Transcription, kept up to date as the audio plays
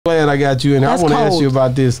Glad I got you in. I want to ask you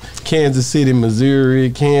about this Kansas City, Missouri,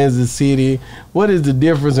 Kansas City. What is the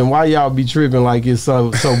difference and why y'all be tripping like it's so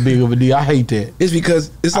big of a deal? I hate that. It's because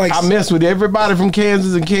it's like I mess with everybody from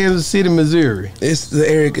Kansas and Kansas City, Missouri. It's the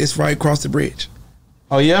area. It's right across the bridge.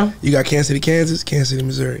 Oh yeah, you got Kansas City, Kansas, Kansas City,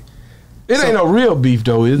 Missouri. It ain't no real beef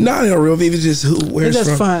though, is it? Not no real beef. It's just where it's just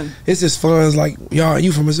from. Fun. It's just fun. It's like y'all,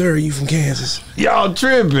 you from Missouri, you from Kansas. Y'all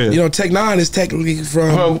tripping. You know, N9ne is technically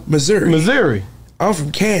from Missouri. Missouri. I'm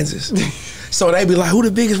from Kansas. So they be like, who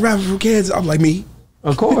the biggest rapper from Kansas? I'm like, me.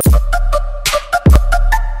 Of course.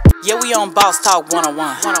 Yeah, we on Boss Talk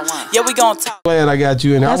 101. Yeah, we gonna talk. Glad I got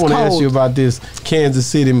you in. I want to ask you about this Kansas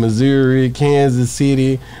City, Missouri, Kansas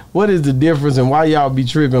City. What is the difference and why y'all be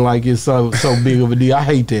tripping like it's so big of a deal? I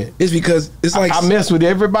hate that. It's because it's like I mess with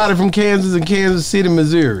everybody from Kansas and Kansas City,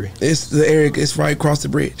 Missouri. It's the area. It's right across the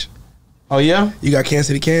bridge. Oh yeah, you got Kansas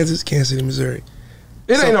City, Kansas, Kansas City, Missouri.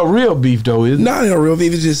 It ain't no real beef though, is it? Not no real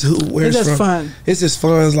beef. It's just where it's just from. Fun. It's just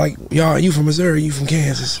fun. It's like y'all, you from Missouri, you from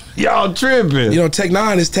Kansas. Y'all tripping. You know,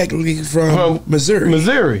 N9ne is technically from Missouri.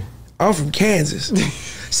 Missouri. I'm from Kansas.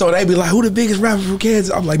 So they be like, who the biggest rapper from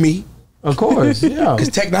Kansas? I'm like, me. Of course, yeah. Because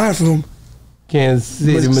N9ne from Kansas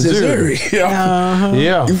City, Missouri. Yeah.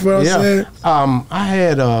 Yeah. You feel what I'm saying? I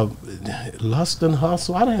had Lust and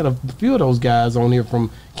Hustle. I had a few of those guys on here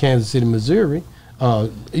from Kansas City, Missouri.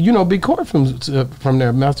 You know, Big Court from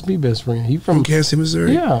there, Master P best friend. He from Kansas City,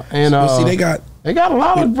 Missouri. Yeah, and see, they got a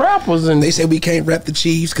lot of rappers, and they say we can't rep the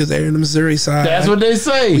Chiefs because they're in the Missouri side. That's what they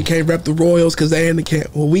say. We can't rep the Royals because they're in the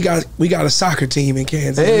Kansas. Well, we got a soccer team in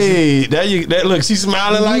Kansas. Hey, that look, she's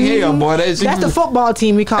smiling like hell, boy. That's the football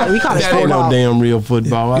team we call it. We call it that ain't no damn real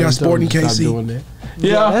football. We got Sporting KC. Doing that.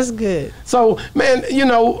 Yeah, that's good. So, man, you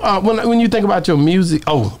know, when you think about your music,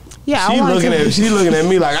 yeah, she's looking at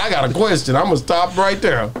me like I got a question. I'm gonna stop right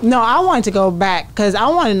there. No, I wanted to go back because I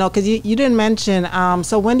want to know because you didn't mention.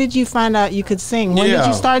 So when did you find out you could sing? When did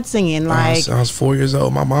you start singing? Like I was 4 years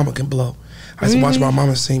old. My mama can blow. I used to watch my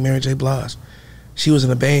mama sing Mary J. Blige. She was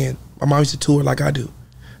in a band. My mom used to tour like I do.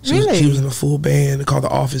 She was in a full band called the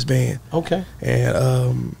Office Band. Okay. And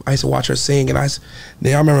I used to watch her sing. And I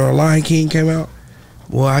remember when Lion King came out.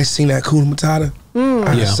 Well, I seen that Hakuna Matata.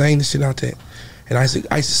 I just sang the shit out there. And I used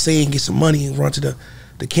to sing, get some money, and run to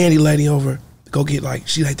the candy lady over to go get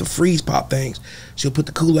she like the freeze pop things. She'll put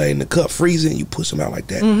the Kool-Aid in the cup, freeze it, and you push them out like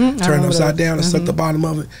that. Turn it upside down and suck the bottom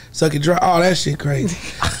of it, suck it dry. Oh, that shit crazy.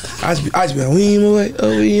 I just be like, I just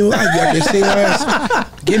be out there singing my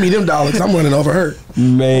ass. Give me them dollars. I'm running over her.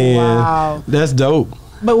 Man, wow, that's dope.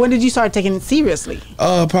 But when did you start taking it seriously?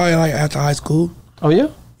 Probably like after high school. Oh yeah.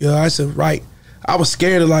 Yeah, I used to write. I was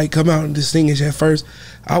scared to come out and just sing it at first.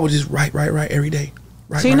 I would just write every day.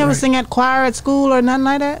 So you never sing at choir at school or nothing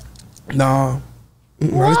like that? No.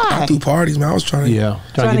 Why? I threw parties, man. I was trying to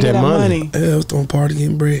get that money. Yeah, I was throwing parties,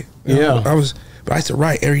 getting bread. Yeah. But I used to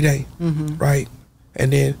write every day. Right.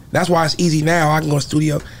 And then that's why it's easy now. I can go to the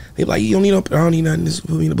studio. They be like, you don't need I don't need nothing. Just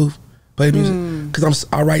put me in the booth. Play the music. Because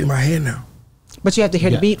I write in my head now. But you have to hear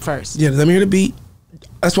the beat first. Yeah, let me hear the beat.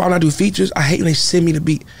 That's why when I do features, I hate when they send me the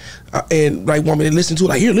beat and want me to listen to it.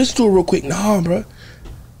 Like, here, listen to it real quick. No, bro.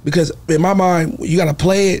 Because in my mind, you got to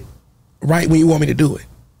play it right when you want me to do it.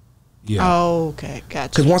 Yeah. Oh, okay. Gotcha.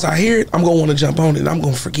 Because once I hear it, I'm going to want to jump on it and I'm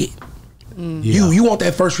going to forget. You want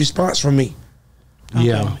that first response from me. Okay.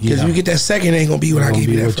 Yeah. Because you get that second, it ain't going to be what I gave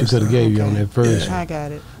you that first. What you could have gave you on that first. I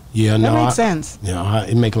got it. Yeah, that makes sense. Yeah,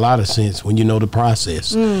 it make a lot of sense when you know the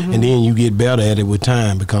process, and then you get better at it with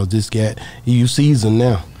time because this guy, you seasoned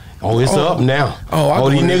now. Oh, it's up now.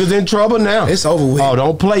 These niggas in trouble now. It's over with. Oh,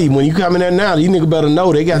 don't play when you come in there now. These niggas better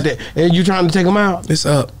know they got that. And you trying to take them out. It's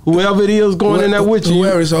up. Whoever it is going in there with you.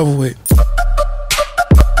 Whoever it's over with.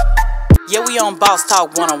 Yeah, we on Boss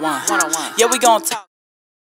Talk 101. Yeah, we gonna talk.